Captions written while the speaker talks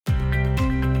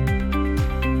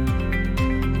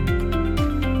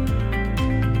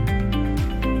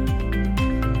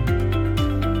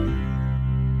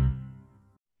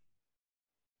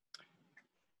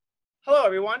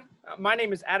everyone. My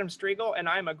name is Adam Streigel, and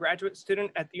I am a graduate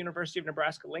student at the University of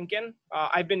Nebraska-Lincoln.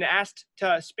 I've been asked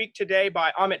to speak today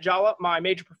by Amit Jalla, my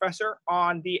major professor,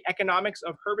 on the economics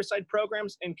of herbicide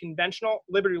programs in conventional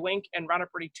Liberty Link and Roundup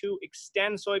Ready 2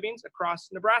 Xtend soybeans across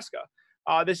Nebraska.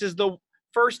 This is the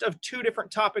first of two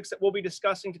different topics that we'll be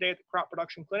discussing today at the crop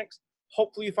production clinics.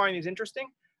 Hopefully you find these interesting.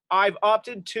 I've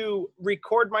opted to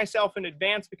record myself in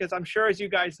advance because I'm sure, as you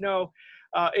guys know,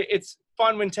 it's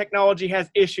fun when technology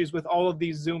has issues with all of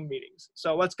these Zoom meetings.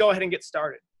 So let's go ahead and get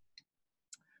started.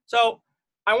 So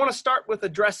I want to start with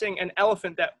addressing an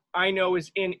elephant that I know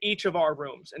is in each of our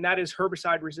rooms, and that is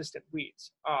herbicide-resistant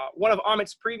weeds. One of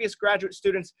Amit's previous graduate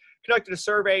students conducted a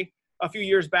survey a few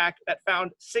years back that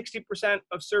found 60%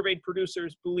 of surveyed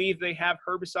producers believe they have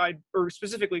herbicide, or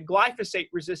specifically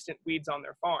glyphosate-resistant weeds on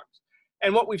their farms.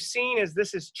 And what we've seen is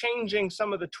this is changing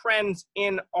some of the trends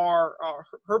in our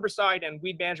herbicide and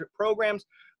weed management programs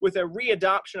with a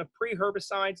readoption of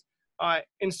pre-herbicides.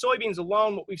 In soybeans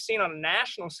alone, what we've seen on a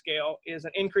national scale is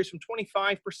an increase from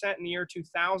 25% in the year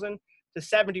 2000 to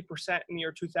 70% in the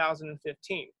year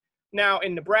 2015. Now,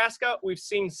 in Nebraska, we've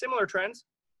seen similar trends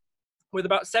with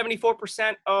about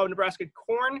 74% of Nebraska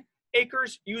corn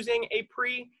acres using a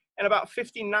pre, and about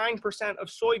 59% of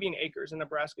soybean acres in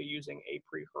Nebraska using a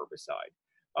pre-herbicide.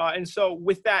 And so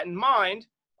with that in mind,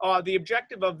 the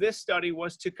objective of this study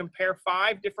was to compare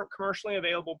 5 different commercially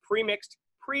available pre-mixed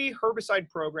pre-herbicide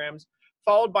programs,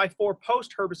 followed by 4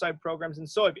 post-herbicide programs in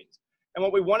soybeans. And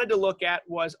what we wanted to look at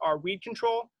was our weed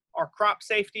control, our crop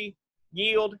safety,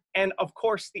 yield, and of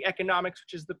course the economics,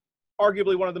 which is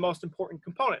arguably one of the most important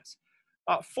components.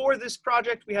 For this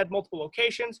project, we had multiple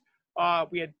locations.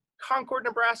 We had Concord,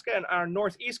 Nebraska, and our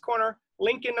northeast corner,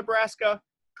 Lincoln, Nebraska,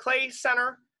 Clay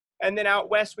Center, and then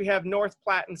out west we have North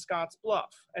Platte and Scotts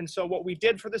Bluff. And so what we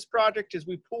did for this project is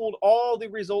we pooled all the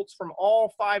results from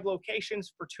all 5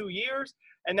 locations for 2 years,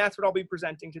 and that's what I'll be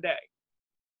presenting today.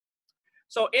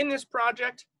 So in this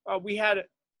project, we had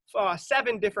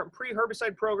 7 different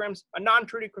pre-herbicide programs, a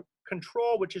non-treated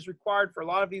control, which is required for a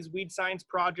lot of these weed science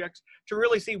projects to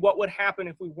really see what would happen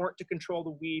if we weren't to control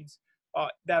the weeds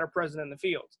that are present in the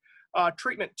fields.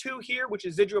 Treatment 2 here, which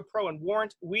is Zidua Pro and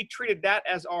Warrant, we treated that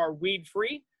as our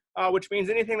weed-free, which means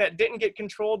anything that didn't get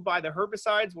controlled by the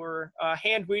herbicides were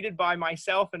hand-weeded by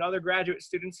myself and other graduate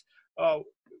students,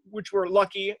 which were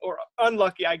lucky or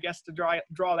unlucky, I guess, to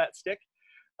draw that stick.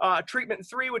 Treatment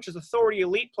 3, which is Authority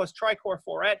Elite plus Tricor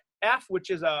 4F, which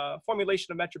is a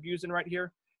formulation of metribuzin right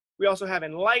here. We also have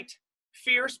Enlight,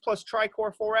 Fierce plus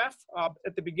Tricor 4F.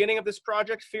 At the beginning of this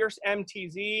project, Fierce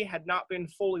MTZ had not been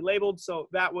fully labeled, so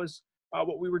that was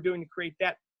what we were doing to create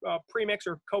that premix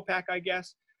or co-pack, I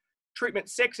guess. Treatment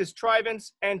 6 is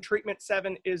Trivence, and treatment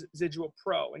 7 is Zidua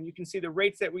Pro. And you can see the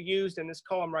rates that we used in this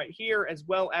column right here, as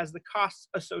well as the costs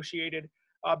associated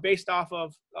based off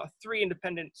of 3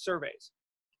 independent surveys.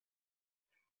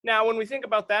 Now, when we think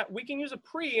about that, we can use a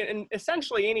pre in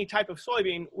essentially any type of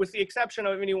soybean, with the exception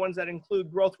of any ones that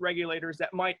include growth regulators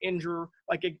that might injure,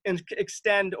 like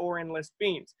Xtend or enlist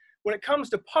beans. When it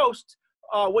comes to post,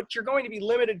 what you're going to be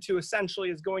limited to essentially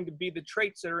is going to be the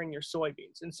traits that are in your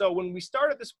soybeans. And so when we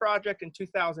started this project in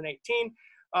 2018,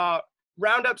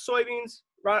 Roundup soybeans,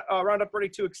 Roundup Ready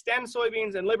 2 Xtend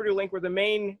soybeans, and Liberty Link were the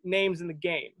main names in the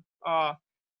game.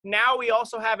 Now we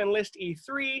also have Enlist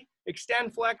E3,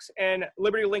 Xtend Flex, and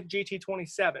Liberty Link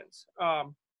GT27s.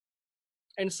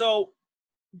 And so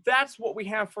that's what we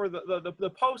have for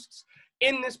the posts.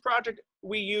 In this project,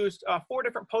 we used 4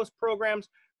 different post programs.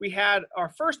 We had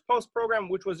our first post program,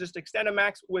 which was just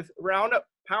XtendiMax with Roundup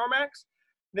PowerMax.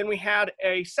 Then we had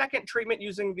a second treatment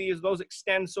using those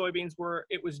Xtend soybeans where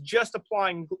it was just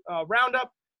applying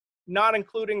Roundup, not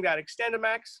including that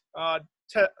XtendiMax,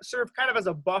 to serve kind of as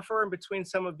a buffer in between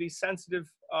some of these sensitive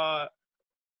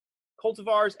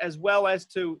cultivars, as well as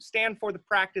to stand for the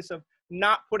practice of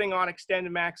not putting on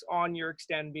XtendiMax on your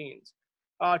Xtend beans.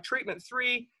 Treatment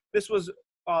 3, this was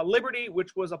Liberty,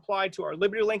 which was applied to our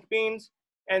Liberty Link beans.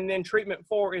 And then treatment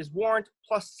 4 is Warrant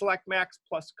plus Select Max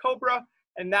plus Cobra,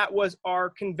 and that was our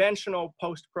conventional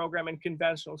post program in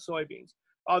conventional soybeans.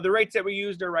 The rates that we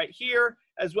used are right here,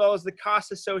 as well as the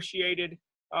costs associated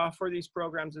for these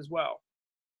programs as well.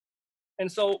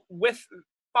 And so with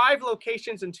 5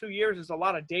 locations in 2 years is a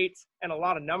lot of dates and a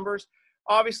lot of numbers.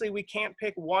 Obviously, we can't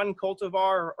pick one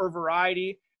cultivar or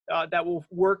variety that will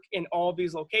work in all of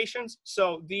these locations.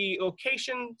 So the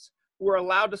locations were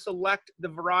allowed to select the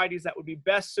varieties that would be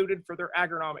best suited for their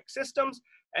agronomic systems.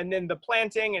 And then the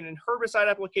planting and herbicide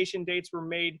application dates were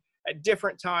made at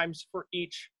different times for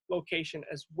each location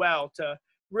as well to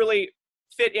really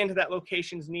fit into that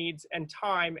location's needs and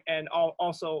time, and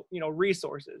also,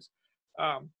 resources.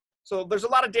 So there's a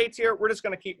lot of dates here. We're just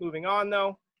going to keep moving on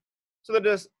though. So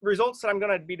the results that I'm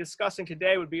going to be discussing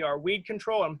today would be our weed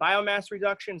control and biomass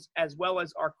reductions, as well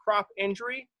as our crop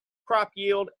injury, crop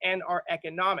yield, and our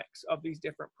economics of these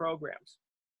different programs.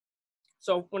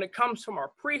 So when it comes from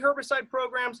our pre-herbicide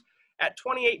programs, at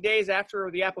 28 days after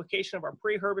the application of our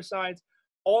pre-herbicides,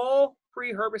 all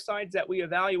pre-herbicides that we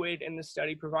evaluated in this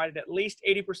study provided at least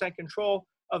 80% control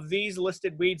of these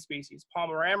listed weed species: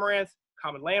 Palmer amaranth,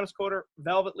 common lamb's quarter,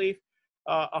 velvet leaf,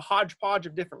 a hodgepodge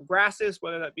of different grasses,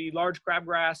 whether that be large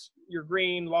crabgrass, your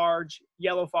green, large,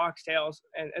 yellow foxtails,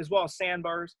 and as well as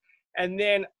sandburs. And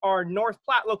then our North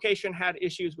Platte location had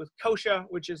issues with kochia,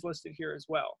 which is listed here as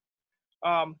well.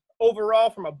 Overall,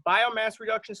 from a biomass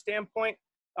reduction standpoint,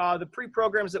 the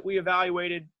pre-programs that we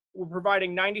evaluated were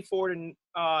providing 94 to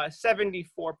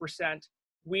 74%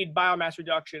 weed biomass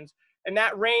reductions. And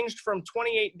that ranged from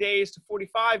 28 days to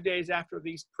 45 days after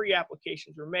these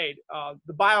pre-applications were made.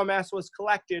 The biomass was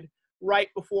collected right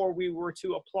before we were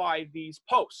to apply these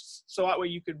posts. So that way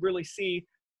you could really see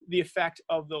the effect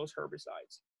of those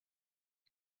herbicides.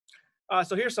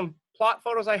 So here's some plot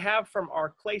photos I have from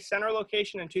our Clay Center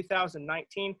location in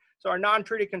 2019. So our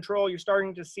non-treated control, you're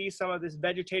starting to see some of this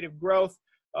vegetative growth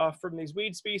from these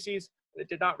weed species that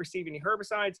did not receive any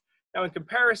herbicides. Now in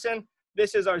comparison,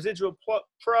 this is our Streigel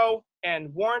Pro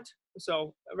and Warrant,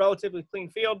 so a relatively clean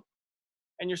field.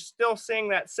 And you're still seeing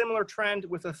that similar trend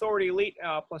with Authority Elite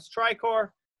plus Tricor,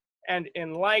 and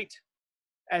in Light,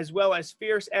 as well as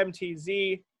Fierce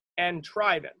MTZ and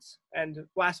Trivence. And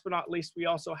last but not least, we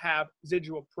also have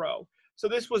Streigel Pro. So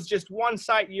this was just one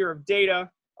site year of data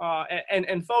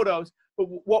and photos, but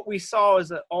what we saw is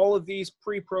that all of these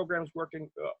pre-programs working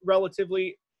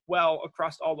relatively well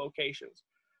across all locations.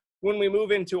 When we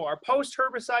move into our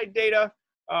post-herbicide data,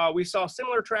 we saw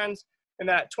similar trends in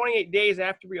that 28 days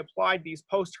after we applied these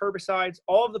post-herbicides,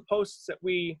 all of the posts that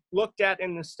we looked at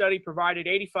in the study provided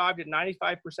 85 to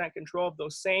 95% control of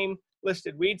those same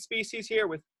listed weed species here,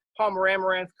 with Palmer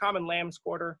amaranth, common lamb's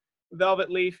quarter,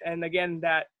 velvet leaf, and again,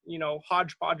 that, you know,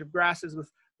 hodgepodge of grasses with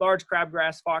large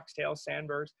crabgrass, foxtails,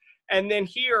 sandburs. And then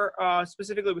here,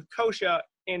 specifically with kochia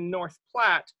in North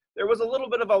Platte, there was a little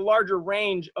bit of a larger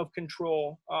range of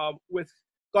control, with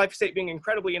glyphosate being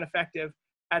incredibly ineffective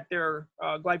at their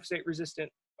glyphosate-resistant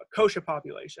kochia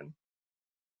population.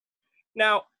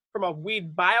 Now, from a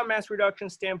weed biomass reduction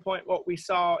standpoint, what we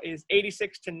saw is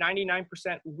 86 to 99%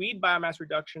 weed biomass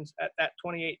reductions at that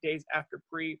 28 days after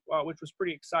pre, which was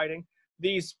pretty exciting.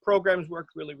 These programs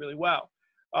worked really, really well.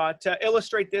 To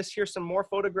illustrate this, here's some more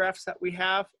photographs that we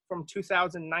have from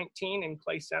 2019 in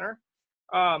Clay Center.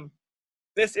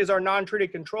 This is our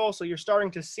non-treated control, so you're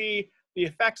starting to see the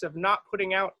effects of not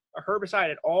putting out a herbicide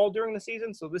at all during the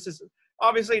season. So this is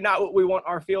obviously not what we want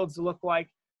our fields to look like.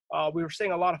 We were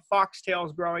seeing a lot of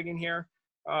foxtails growing in here.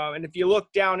 And if you look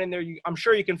down in there, I'm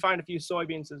sure you can find a few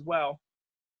soybeans as well.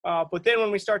 But then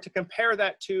when we start to compare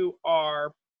that to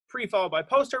our pre-followed by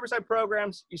post-herbicide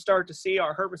programs, you start to see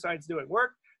our herbicides doing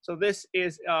work. So this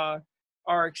is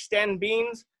our Extend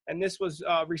beans, and this was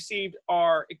received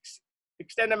our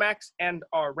Extendamax and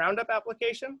our Roundup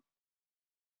application.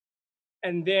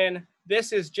 And then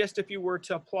this is just if you were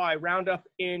to apply Roundup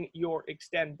in your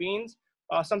Extend beans.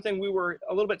 Something we were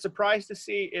a little bit surprised to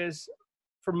see is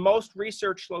for most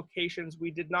research locations, we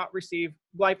did not receive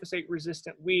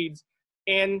glyphosate-resistant weeds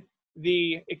in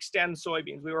the Extend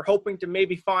soybeans. We were hoping to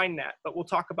maybe find that, but we'll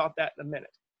talk about that in a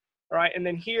minute. All right, and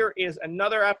then here is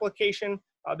another application.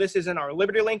 This is in our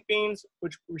Liberty Link beans,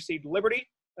 which received Liberty.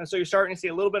 And so you're starting to see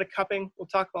a little bit of cupping. We'll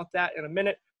talk about that in a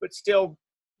minute, but still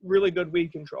really good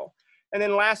weed control. And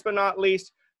then last but not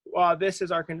least, this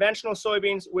is our conventional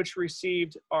soybeans, which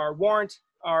received our Warrant,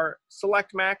 our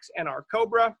Select Max, and our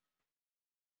Cobra.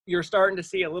 You're starting to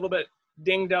see a little bit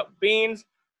dinged up beans.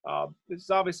 This is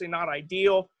obviously not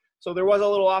ideal. So there was a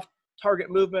little off-target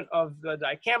movement of the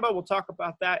dicamba. We'll talk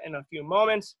about that in a few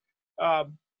moments.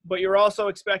 But you're also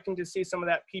expecting to see some of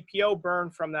that PPO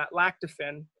burn from that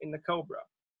lactofen in the Cobra.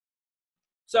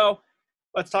 So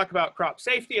let's talk about crop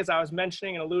safety. As I was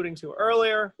mentioning and alluding to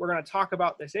earlier, we're going to talk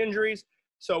about this injuries.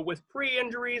 So with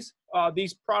pre-injuries,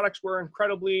 these products were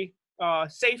incredibly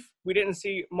safe. We didn't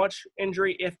see much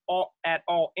injury, if at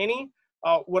all any.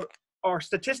 What our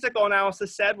statistical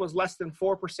analysis said was less than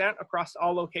 4% across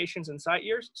all locations and site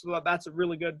years. So that's a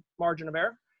really good margin of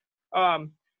error.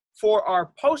 For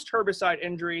our post-herbicide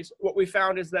injuries, what we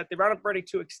found is that the Roundup Ready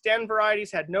to Extend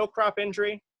varieties had no crop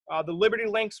injury. The Liberty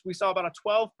Links, we saw about a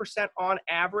 12% on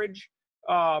average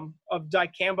of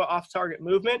dicamba off-target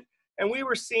movement. And we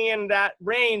were seeing that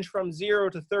range from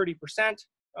 0 to 30%.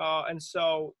 And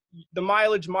so the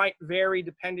mileage might vary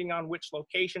depending on which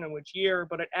location and which year,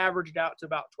 but it averaged out to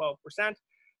about 12%.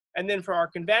 And then for our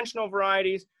conventional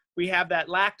varieties, we have that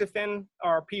lactofen,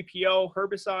 our PPO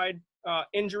herbicide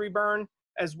injury burn,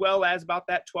 as well as about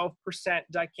that 12%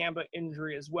 dicamba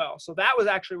injury as well. So that was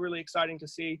actually really exciting to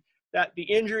see that the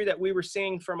injury that we were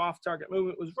seeing from off-target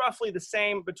movement was roughly the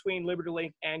same between Liberty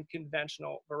Link and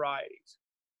conventional varieties.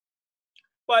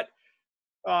 But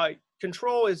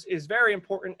control is very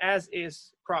important, as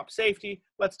is crop safety.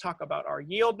 Let's talk about our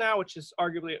yield now, which is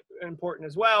arguably important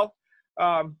as well.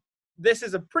 This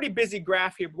is a pretty busy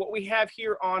graph here. But what we have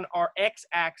here on our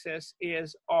x-axis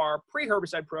is our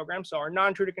pre-herbicide program, so our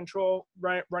non-treated control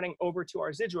running over to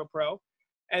our Zidua Pro.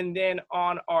 And then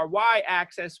on our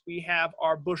y-axis, we have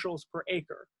our bushels per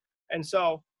acre. And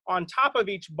so on top of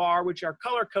each bar, which are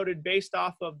color-coded based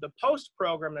off of the post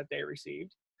program that they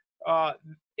received,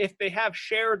 if they have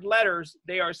shared letters,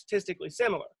 they are statistically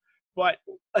similar. But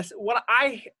what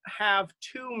I have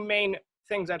two main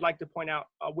things I'd like to point out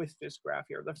with this graph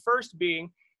here. The first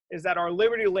being is that our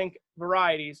Liberty Link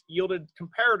varieties yielded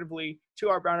comparatively to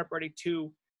our Roundup Ready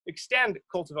 2 Extend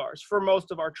cultivars for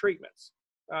most of our treatments,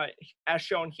 as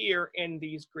shown here in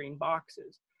these green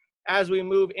boxes. As we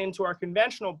move into our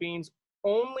conventional beans,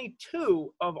 only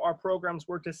 2 of our programs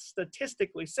were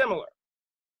statistically similar,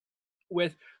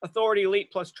 with Authority Elite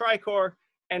plus Tricor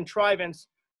and Trivence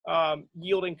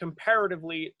yielding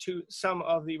comparatively to some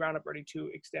of the Roundup Ready 2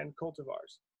 Extend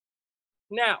cultivars.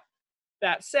 Now,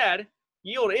 that said,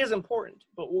 yield is important,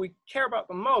 but what we care about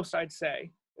the most, I'd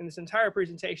say, in this entire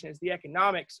presentation is the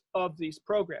economics of these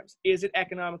programs. Is it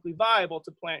economically viable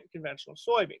to plant conventional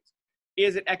soybeans?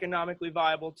 Is it economically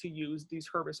viable to use these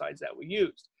herbicides that we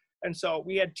used? And so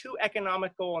we had 2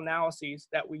 economical analyses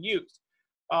that we used.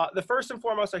 The first and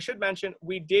foremost, I should mention,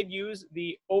 we did use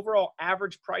the overall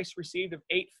average price received of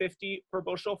 $8.50 per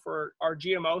bushel for our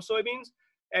GMO soybeans,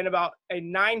 and about a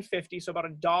 $9.50, so about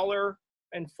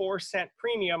 $1.04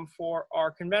 premium for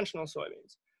our conventional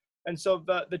soybeans. And so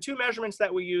the 2 measurements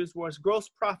that we used was gross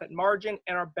profit margin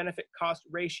and our benefit cost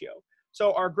ratio.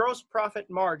 So our gross profit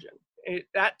margin,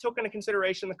 that took into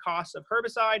consideration the cost of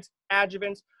herbicides,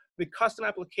 adjuvants, the custom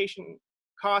application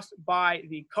cost by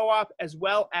the co-op, as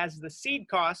well as the seed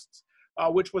costs,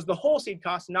 which was the whole seed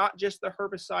cost, not just the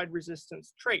herbicide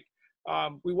resistance trait.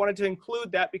 We wanted to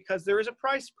include that because there is a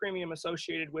price premium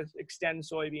associated with Extend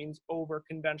soybeans over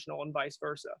conventional and vice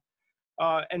versa.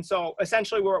 And so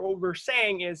essentially what we're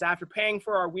saying is, after paying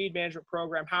for our weed management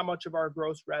program, how much of our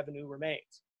gross revenue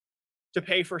remains to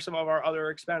pay for some of our other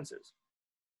expenses.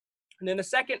 And then the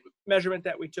second measurement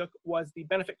that we took was the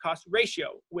benefit cost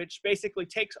ratio, which basically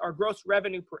takes our gross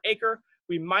revenue per acre,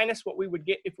 we minus what we would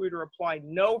get if we were to apply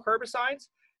no herbicides,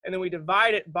 and then we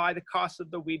divide it by the cost of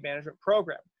the weed management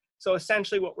program. So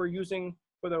essentially what we're using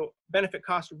for the benefit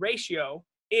cost ratio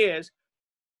is,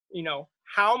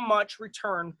 how much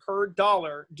return per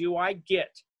dollar do I get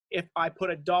if I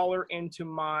put $1 into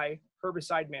my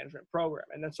herbicide management program?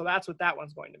 And then so that's what that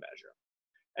one's going to measure.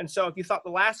 And so if you thought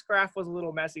the last graph was a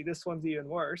little messy, this one's even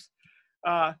worse.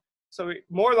 So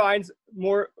more lines,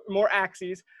 more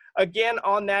axes. Again,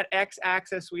 on that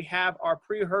x-axis, we have our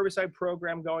pre-herbicide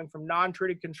program going from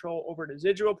non-treated control over to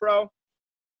Zidua Pro.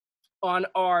 On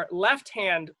our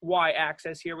left-hand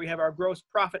y-axis here, we have our gross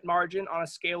profit margin on a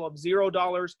scale of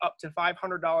 $0 up to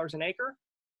 $500 an acre.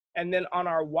 And then on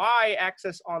our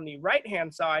y-axis on the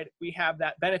right-hand side, we have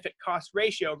that benefit cost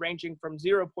ratio ranging from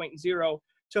 0.0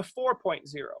 to 4.0.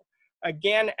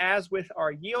 Again, as with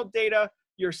our yield data,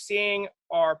 you're seeing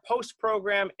our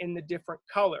post-program in the different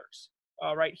colors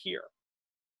right here.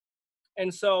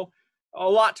 And so a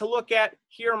lot to look at.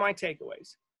 Here are my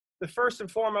takeaways. The first and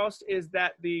foremost is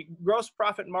that the gross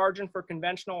profit margin for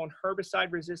conventional and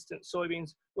herbicide-resistant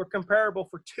soybeans were comparable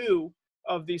for 2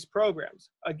 of these programs.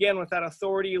 Again, with that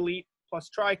Authority Elite plus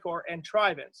Tricor and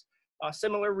Trivence.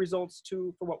 Similar results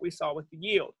for what we saw with the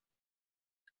yield.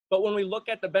 But when we look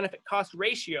at the benefit cost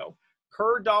ratio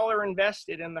per dollar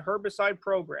invested in the herbicide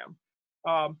program,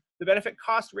 the benefit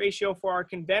cost ratio for our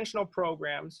conventional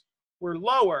programs were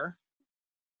lower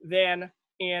than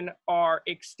in our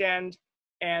Extend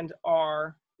and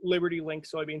our Liberty Link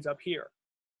soybeans up here.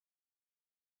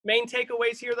 Main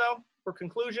takeaways here, though, for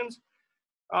conclusions,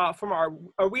 from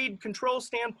our weed control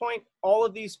standpoint, all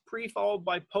of these pre followed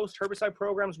by post herbicide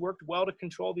programs worked well to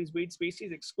control these weed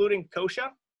species, excluding kochia.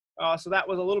 So that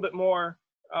was a little bit more,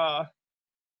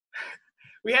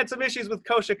 we had some issues with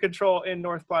kochia control in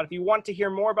North Platte. If you want to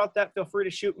hear more about that, feel free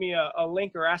to shoot me a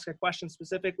link or ask a question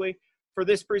specifically. For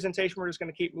this presentation, we're just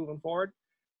going to keep moving forward.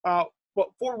 But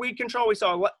for weed control, we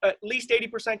saw at least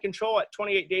 80% control at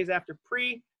 28 days after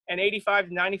pre, and 85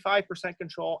 to 95%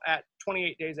 control at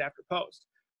 28 days after post.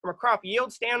 From a crop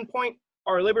yield standpoint,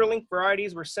 our LibertyLink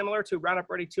varieties were similar to Roundup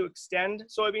Ready 2 Xtend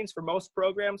soybeans for most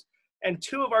programs, and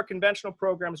 2 of our conventional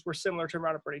programs were similar to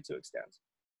Roundup Ready 2 Xtend.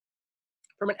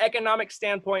 From an economic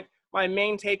standpoint, my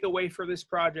main takeaway for this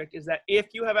project is that if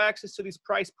you have access to these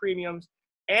price premiums,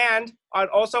 and I'd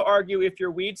also argue if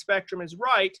your weed spectrum is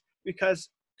right, because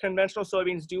conventional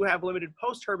soybeans do have limited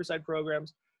post-herbicide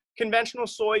programs, conventional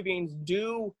soybeans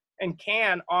do and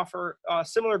can offer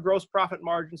similar gross profit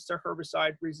margins to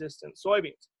herbicide-resistant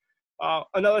soybeans.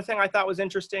 Another thing I thought was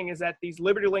interesting is that these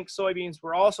LibertyLink soybeans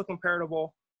were also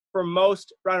comparable for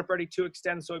most Roundup Ready 2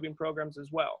 Xtend soybean programs as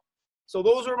well. So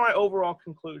those are my overall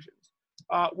conclusions.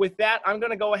 With that, I'm going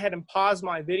to go ahead and pause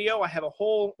my video. I have a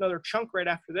whole another chunk right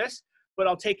after this, but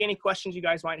I'll take any questions you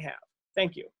guys might have.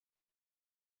 Thank you.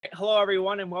 Hello,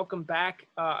 everyone, and welcome back.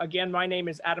 Again, my name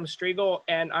is Adam Streigel,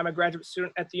 and I'm a graduate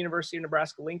student at the University of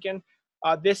Nebraska-Lincoln.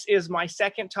 This is my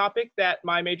second topic that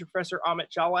my major professor, Amit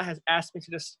Jalla, has asked me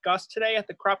to discuss today at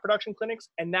the crop production clinics,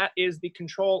 and that is the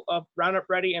control of Roundup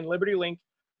Ready and LibertyLink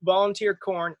volunteer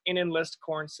corn in enlist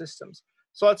corn systems.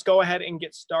 So let's go ahead and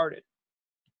get started.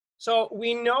 So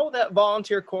we know that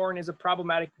volunteer corn is a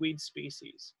problematic weed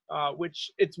species, which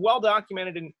it's well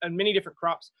documented in many different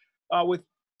crops, with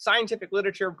scientific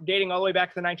literature dating all the way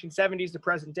back to the 1970s to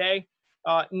present day.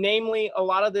 Namely, a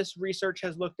lot of this research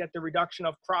has looked at the reduction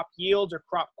of crop yields or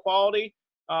crop quality.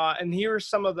 And here are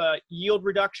some of the yield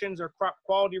reductions or crop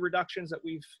quality reductions that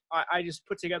I just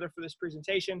put together for this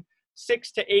presentation.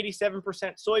 6 to 87%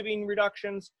 soybean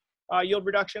reductions, yield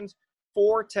reductions,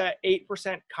 4 to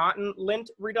 8% cotton lint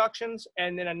reductions,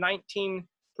 and then a 19%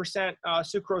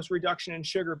 sucrose reduction in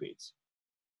sugar beets.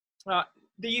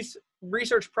 These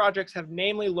research projects have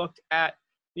namely looked at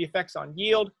the effects on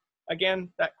yield, again,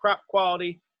 that crop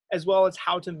quality, as well as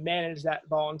how to manage that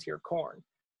volunteer corn.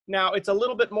 Now, it's a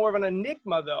little bit more of an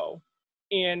enigma, though,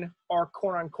 in our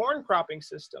corn-on-corn cropping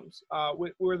systems,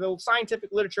 where the scientific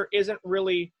literature isn't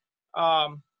really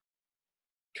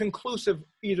conclusive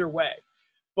either way.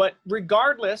 But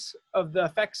regardless of the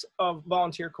effects of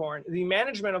volunteer corn, the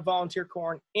management of volunteer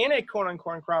corn in a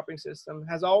corn-on-corn cropping system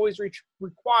has always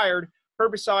required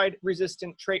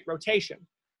herbicide-resistant trait rotation.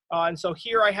 And so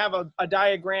here I have a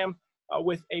diagram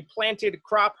with a planted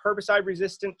crop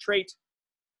herbicide-resistant trait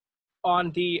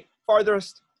on the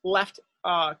farthest left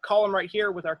column right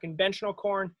here with our conventional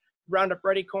corn, Roundup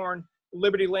Ready corn,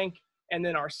 LibertyLink, and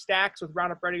then our stacks with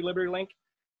Roundup Ready, LibertyLink.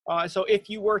 So if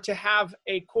you were to have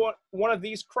one of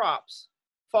these crops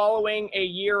following a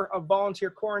year of volunteer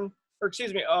corn, or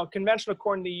excuse me, conventional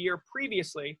corn the year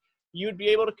previously, you'd be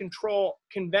able to control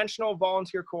conventional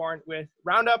volunteer corn with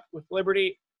Roundup, with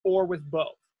Liberty, or with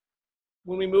both.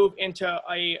 When we move into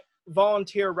a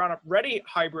volunteer Roundup Ready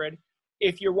hybrid,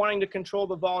 if you're wanting to control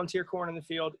the volunteer corn in the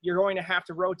field, you're going to have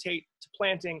to rotate to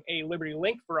planting a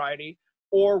LibertyLink variety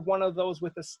or one of those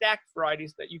with the stacked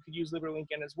varieties that you could use LibertyLink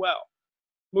in as well.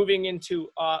 Moving into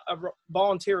a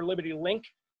volunteer LibertyLink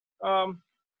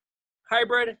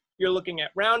hybrid, you're looking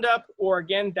at Roundup or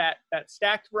again that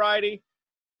stacked variety.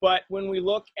 But when we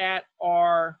look at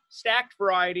our stacked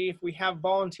variety, if we have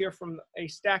volunteer from a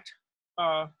stacked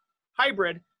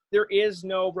hybrid, there is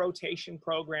no rotation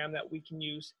program that we can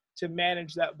use to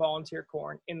manage that volunteer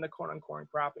corn in the corn-on-corn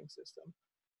cropping system.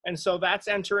 And so that's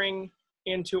entering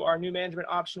into our new management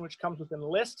option, which comes with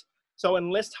Enlist. So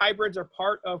Enlist hybrids are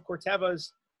part of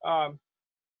Corteva's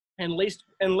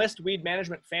Enlist weed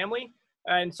management family.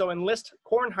 And so Enlist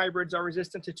corn hybrids are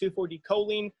resistant to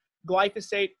 2,4-D-choline,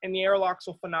 glyphosate, and the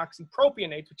aryloxyl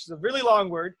phenoxypropionate, which is a really long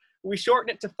word. We shorten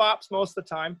it to FOPS most of the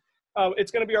time.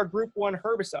 It's going to be our group 1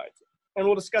 herbicides, and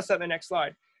we'll discuss that in the next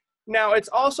slide. Now, it's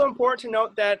also important to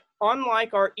note that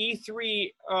unlike our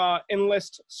E3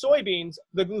 Enlist soybeans,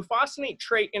 the glufosinate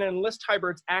trait in Enlist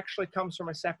hybrids actually comes from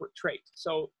a separate trait.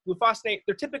 So glufosinate,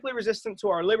 they're typically resistant to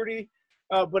our Liberty,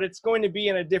 but it's going to be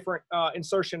in a different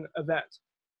insertion event.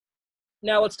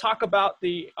 Now, let's talk about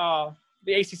the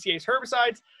ACCA's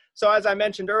herbicides. So as I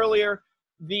mentioned earlier,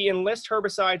 the Enlist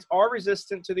herbicides are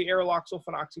resistant to the aryloxyl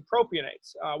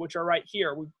phenoxypropionates, which are right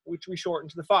here, which we shorten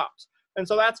to the FOPs. And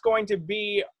so that's going to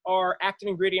be our active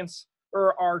ingredients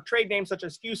or our trade names such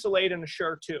as Fusilade and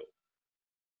Assure-2.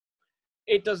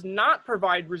 It does not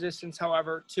provide resistance,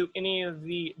 however, to any of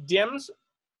the DIMs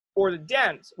or the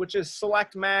DENs, which is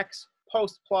Select Max,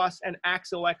 Post Plus, and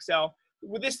Axel XL.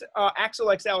 With this,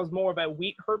 Axel XL is more of a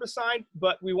wheat herbicide,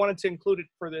 but we wanted to include it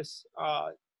for this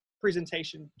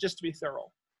presentation just to be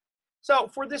thorough. So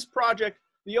for this project,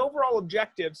 the overall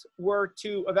objectives were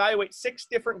to evaluate 6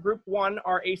 different Group 1,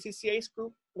 our ACCA's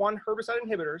Group 1 herbicide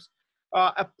inhibitors,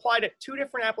 applied at 2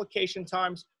 different application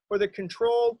times for the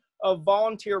control of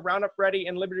volunteer Roundup Ready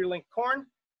and Liberty Link corn,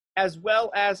 as well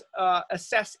as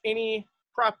assess any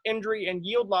crop injury and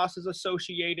yield losses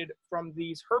associated from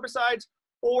these herbicides,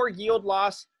 or yield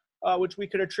loss which we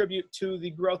could attribute to the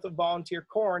growth of volunteer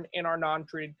corn in our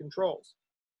non-treated controls.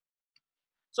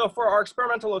 So for our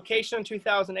experimental location in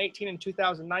 2018 and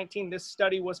 2019, this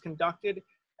study was conducted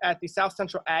at the South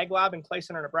Central Ag Lab in Clay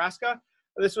Center, Nebraska.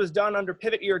 This was done under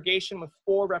pivot irrigation with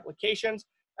 4 replications.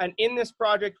 And in this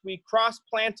project, we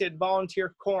cross-planted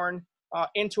volunteer corn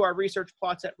into our research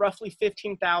plots at roughly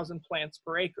 15,000 plants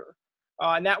per acre.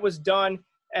 And that was done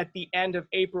at the end of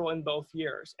April in both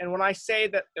years. And when I say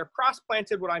that they're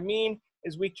cross-planted, what I mean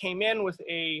is we came in with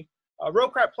a row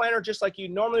crop planter just like you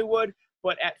normally would,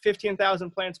 but at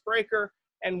 15,000 plants per acre,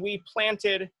 and we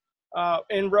planted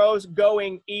in rows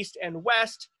going east and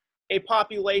west a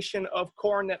population of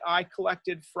corn that I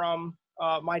collected from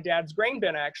my dad's grain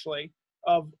bin, actually,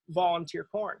 of volunteer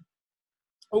corn,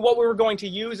 or what we were going to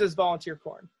use as volunteer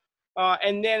corn.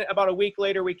 And then about a week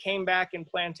later, we came back and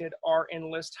planted our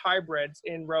Enlist hybrids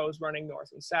in rows running north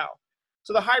and south.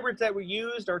 So the hybrids that we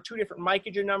used are 2 different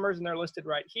mycogen numbers, and they're listed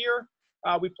right here.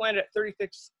 We planted at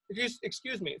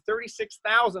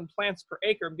 36,000 plants per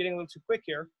acre. I'm getting a little too quick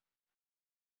here.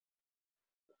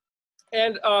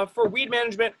 And for weed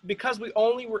management, because we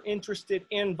only were interested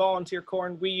in volunteer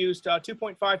corn, we used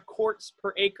 2.5 quarts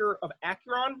per acre of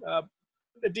Acuron, a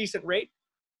decent rate.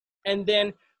 And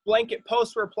then blanket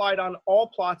posts were applied on all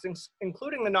plots,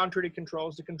 including the non-treated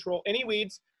controls, to control any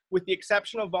weeds with the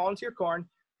exception of volunteer corn.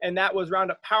 And that was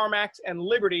Roundup Power Max and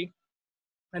Liberty.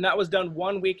 And that was done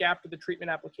 1 week after the treatment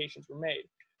applications were made.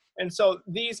 And so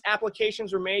these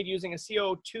applications were made using a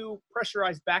CO2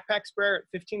 pressurized backpack sprayer at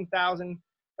 15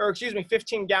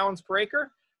 gallons per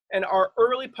acre. And our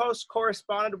early post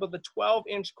corresponded with a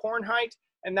 12-inch corn height,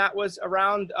 and that was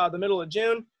around the middle of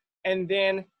June. And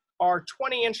then our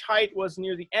 20-inch height was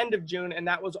near the end of June, and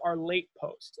that was our late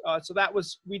post.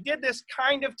 We did this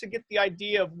kind of to get the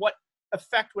idea of what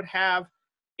effect would have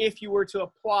if you were to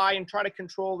apply and try to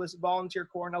control this volunteer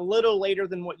corn a little later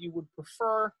than what you would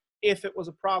prefer if it was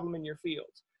a problem in your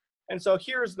fields. And so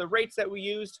here's the rates that we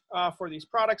used for these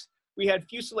products. We had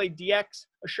Fusilade DX,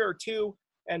 Assure 2,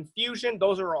 and Fusion.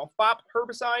 Those are all FOP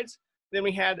herbicides. Then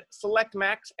we had Select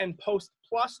Max and Post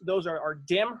Plus. Those are our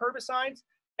DIM herbicides.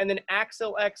 And then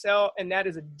Axel XL, and that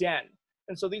is a DEN.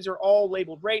 And so these are all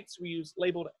labeled rates. We use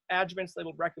labeled adjuvants,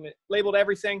 labeled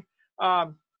everything.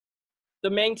 The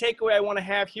main takeaway I want to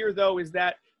have here, though, is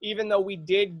that even though we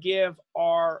did give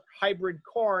our hybrid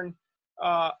corn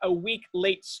a week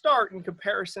late start in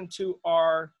comparison to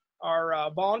our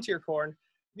volunteer corn,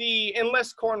 the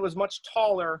Enlist corn was much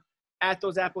taller at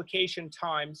those application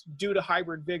times due to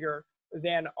hybrid vigor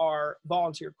than our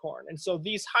volunteer corn. And so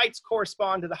these heights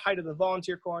correspond to the height of the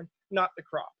volunteer corn, not the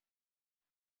crop.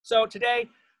 So today,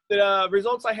 the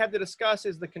results I have to discuss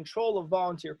is the control of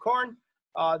volunteer corn,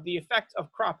 the effect of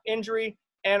crop injury,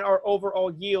 and our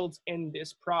overall yields in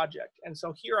this project. And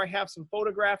so here I have some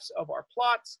photographs of our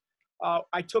plots.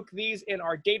 I took these in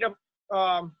our data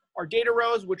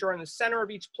rows, which are in the center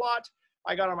of each plot.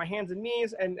 I got on my hands and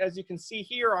knees, and as you can see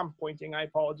here, I'm pointing, I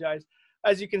apologize.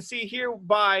 As you can see here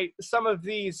by some of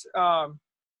these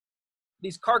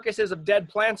carcasses of dead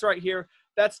plants right here,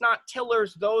 that's not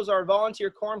tillers, those are volunteer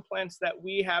corn plants that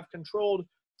we have controlled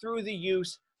through the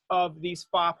use of these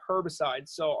FOP herbicides.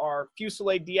 So our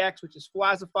Fusilade DX, which is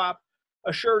Flazafop,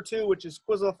 Assure 2, which is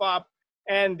Quizlafop,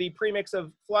 and the premix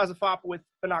of Flazafop with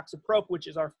Phenoxyprop, which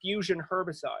is our Fusion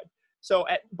herbicide. So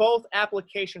at both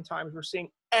application times, we're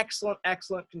seeing excellent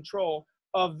control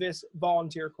of this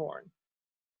volunteer corn.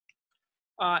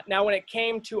 Now, when it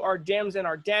came to our DIMs and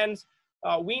our DENs,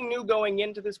 we knew going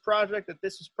into this project that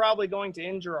this was probably going to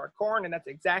injure our corn, and that's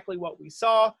exactly what we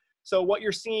saw. So what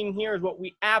you're seeing here is what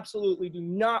we absolutely do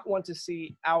not want to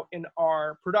see out in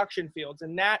our production fields,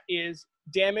 and that is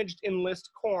damaged Enlist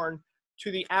corn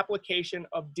to the application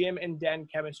of DIM and DEN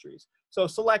chemistries. So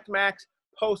Select Max,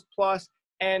 Post Plus,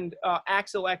 and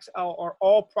Axel XL are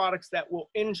all products that will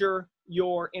injure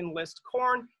your Enlist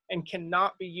corn and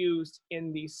cannot be used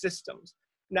in these systems.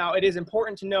 Now, it is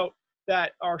important to note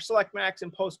that our Select Max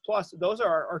and Post Plus, those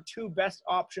are our 2 best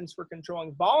options for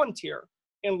controlling volunteer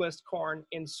Enlist corn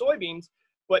in soybeans,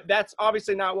 but that's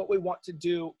obviously not what we want to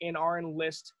do in our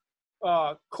Enlist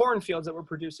cornfields that we're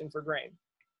producing for grain.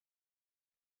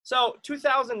 So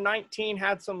 2019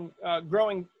 had some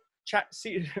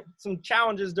some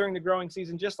challenges during the growing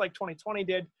season, just like 2020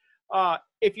 did.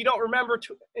 If you don't remember,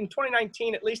 in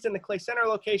 2019, at least in the Clay Center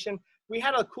location, we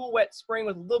had a cool, wet spring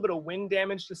with a little bit of wind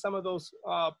damage to some of those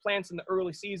plants in the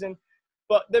early season.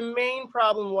 But the main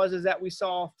problem was that we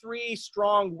saw 3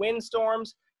 strong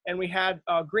windstorms and we had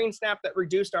green snap that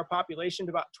reduced our population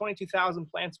to about 22,000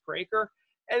 plants per acre.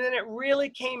 And then it really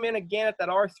came in again at that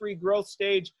R3 growth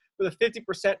stage with a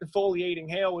 50% defoliating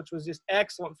hail, which was just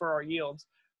excellent for our yields.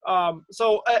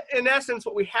 In essence,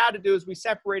 what we had to do is we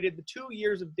separated the 2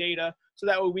 years of data so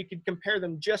that way we could compare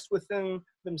them just within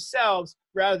themselves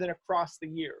rather than across the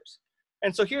years.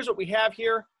 And so here's what we have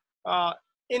here.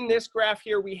 In this graph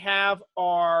here, we have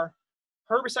our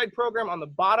herbicide program on the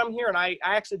bottom here, and I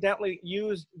accidentally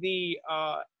used the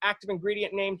active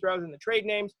ingredient names rather than the trade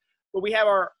names. But we have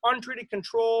our untreated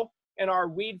control and our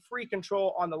weed-free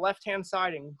control on the left-hand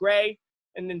side in gray.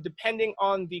 And then depending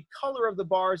on the color of the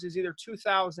bars is either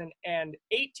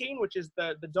 2018, which is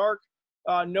the dark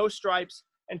no stripes,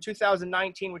 and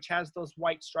 2019, which has those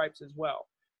white stripes as well.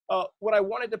 What I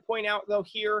wanted to point out though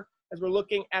here, as we're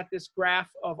looking at this graph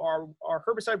of our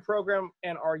herbicide program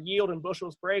and our yield in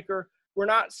bushels per acre, we're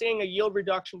not seeing a yield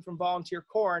reduction from volunteer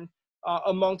corn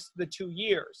amongst the 2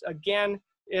 years. Again,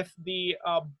 if the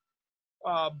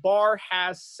bar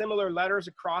has similar letters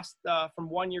across from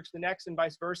 1 year to the next and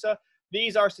vice versa,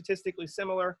 these are statistically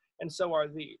similar, and so are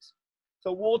these.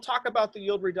 So we'll talk about the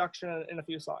yield reduction in a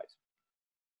few slides.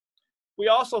 We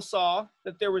also saw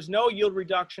that there was no yield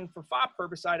reduction for FOP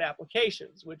herbicide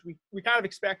applications, which we kind of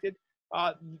expected.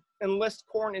 Enlist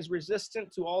corn is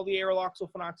resistant to all the aryloxyl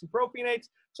phenoxypropionates,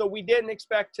 so we didn't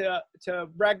expect to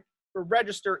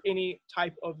register any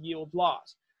type of yield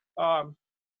loss.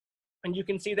 And you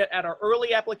can see that at our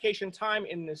early application time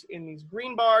in these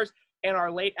green bars, and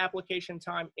our late application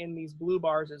time in these blue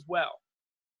bars as well.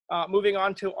 Moving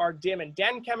on to our dim and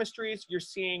den chemistries, you're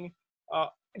seeing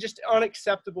just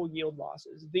unacceptable yield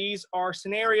losses. These are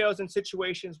scenarios and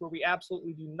situations where we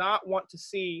absolutely do not want to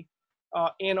see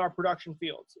in our production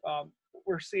fields.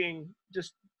 We're seeing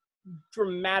just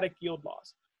dramatic yield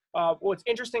loss. What's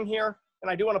interesting here, and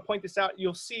I do want to point this out,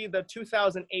 you'll see the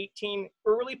 2018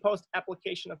 early post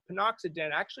application of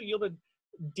pinoxidin actually yielded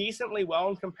decently well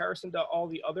in comparison to all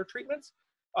the other treatments.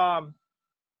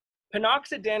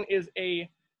 Pinoxidin is a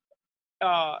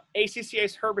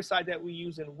ACCase herbicide that we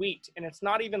use in wheat, and it's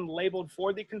not even labeled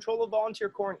for the control of volunteer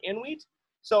corn in wheat.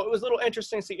 So it was a little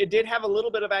interesting to see. It did have a little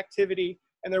bit of activity,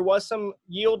 and there was some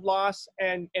yield loss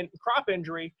and crop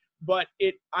injury, but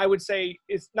I would say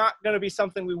it's not going to be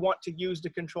something we want to use to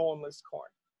control enlist corn.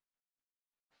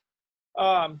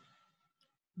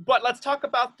 But let's talk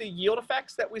about the yield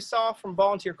effects that we saw from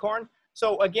volunteer corn.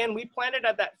 So again, we planted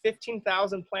at that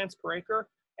 15,000 plants per acre,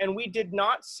 and we did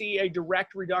not see a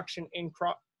direct reduction in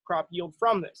crop yield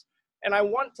from this. And I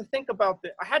want to think about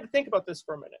this. I had to think about this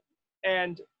for a minute.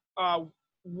 And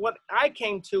what I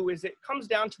came to is it comes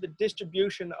down to the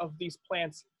distribution of these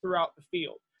plants throughout the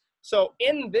field. So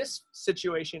in this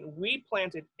situation, we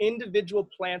planted individual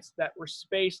plants that were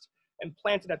spaced and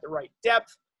planted at the right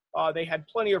depth. They had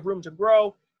plenty of room to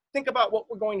grow. Think about what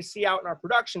we're going to see out in our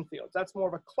production fields. That's more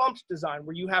of a clumped design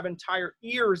where you have entire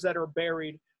ears that are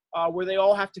buried, where they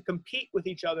all have to compete with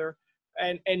each other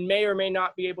and may or may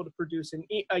not be able to produce an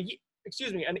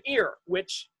ear,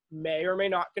 which may or may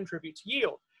not contribute to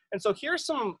yield. And so here's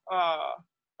some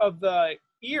of the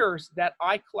ears that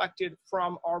I collected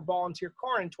from our volunteer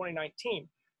corn in 2019.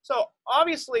 So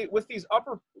obviously with these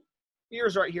upper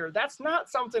ears right here, that's not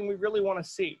something we really want to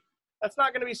see. That's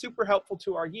not going to be super helpful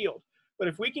to our yield. But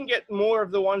if we can get more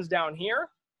of the ones down here,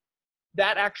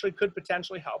 that actually could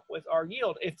potentially help with our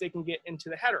yield if they can get into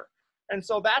the header. And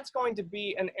so that's going to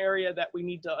be an area that we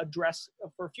need to address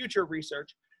for future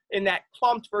research in that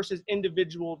clumped versus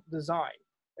individual design.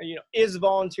 You know, is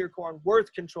volunteer corn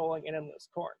worth controlling in enlist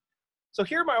corn? So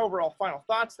here are my overall final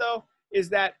thoughts though, is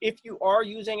that if you are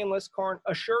using enlist corn,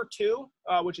 Assure 2,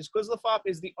 which is Quizlifop,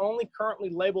 is the only currently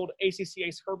labeled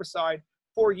ACCase herbicide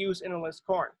for use in enlist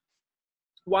corn.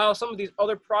 While some of these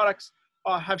other products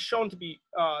have shown to be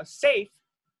safe,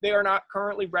 they are not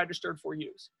currently registered for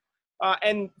use.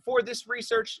 And for this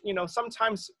research, you know,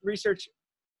 sometimes research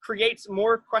creates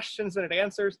more questions than it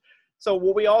answers. So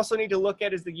what we also need to look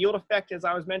at is the yield effect, as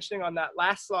I was mentioning on that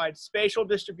last slide, spatial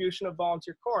distribution of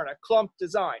volunteer corn, a clumped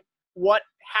design. What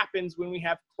happens when we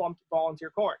have clumped volunteer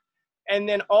corn? And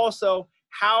then also,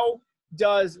 how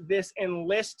does this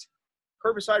enlist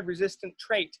herbicide-resistant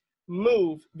trait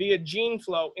move via gene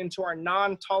flow into our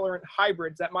non-tolerant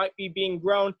hybrids that might be being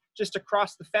grown just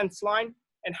across the fence line?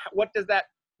 And what does that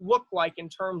look like in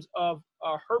terms of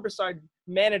herbicide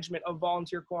management of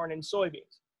volunteer corn and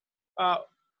soybeans?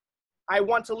 I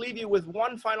want to leave you with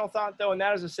one final thought though, and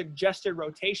that is a suggested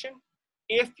rotation.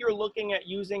 If you're looking at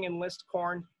using enlist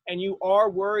corn and you are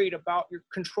worried about your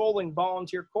controlling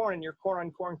volunteer corn in your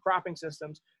corn-on-corn cropping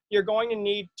systems, you're going to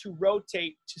need to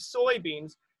rotate to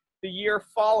soybeans the year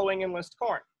following enlist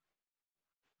corn.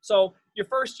 So your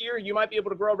first year, you might be able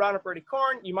to grow Roundup Ready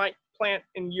corn. You might plant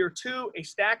in year 2 a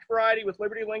stacked variety with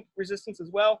Liberty Link resistance as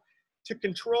well. To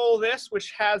control this,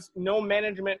 which has no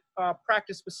management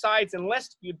practice besides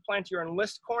Enlist, you'd plant your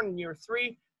Enlist corn in year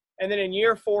 3. And then in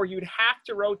year 4, you'd have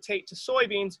to rotate to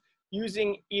soybeans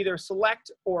using either Select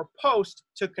or Post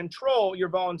to control your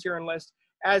volunteer Enlist,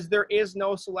 as there is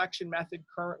no selection method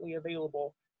currently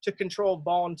available to control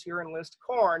volunteer Enlist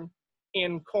corn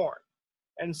in corn.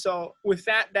 And so with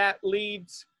that, that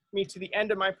leads me to the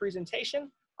end of my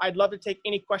presentation. I'd love to take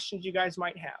any questions you guys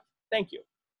might have. Thank you.